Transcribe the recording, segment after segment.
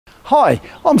Hi,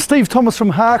 I'm Steve Thomas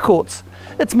from Harcourts.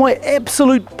 It's my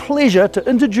absolute pleasure to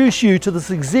introduce you to this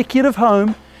executive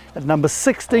home at number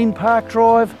 16 Park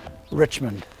Drive,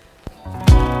 Richmond.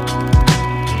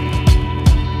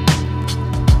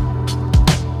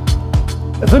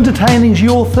 If entertaining's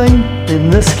your thing, then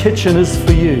this kitchen is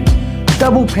for you.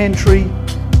 Double pantry,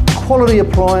 quality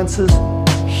appliances,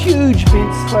 huge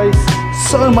vent space,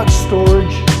 so much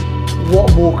storage.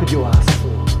 What more could you ask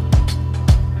for?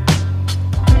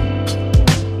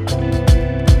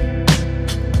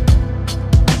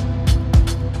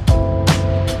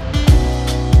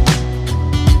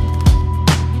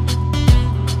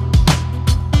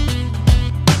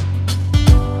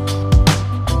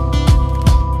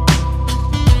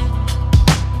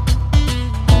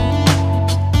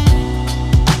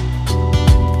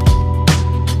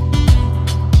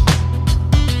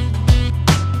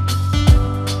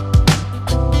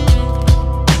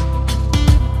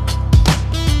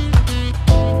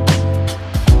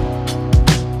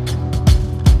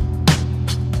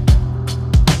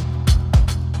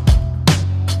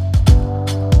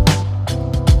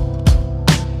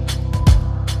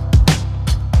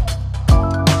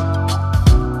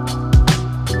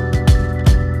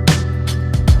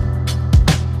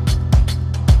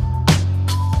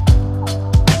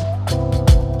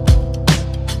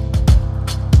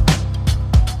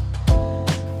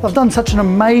 They've done such an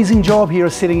amazing job here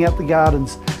of setting out the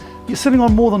gardens. You're sitting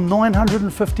on more than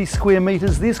 950 square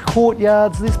metres. There's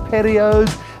courtyards, there's patios,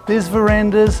 there's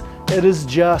verandas. It is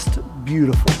just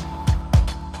beautiful.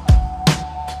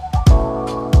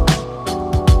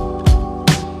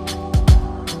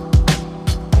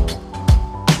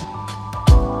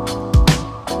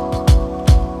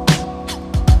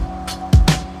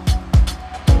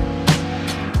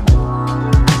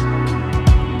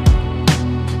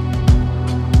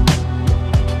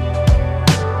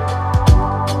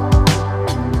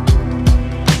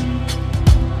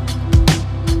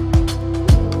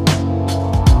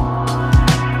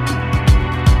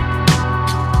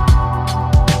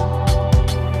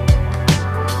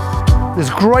 There's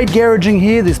great garaging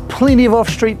here, there's plenty of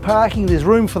off-street parking, there's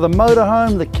room for the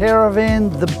motorhome, the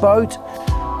caravan, the boat.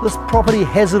 This property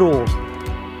has it all.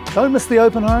 Don't miss the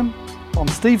open home. I'm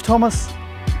Steve Thomas,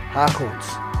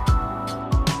 Harcourts.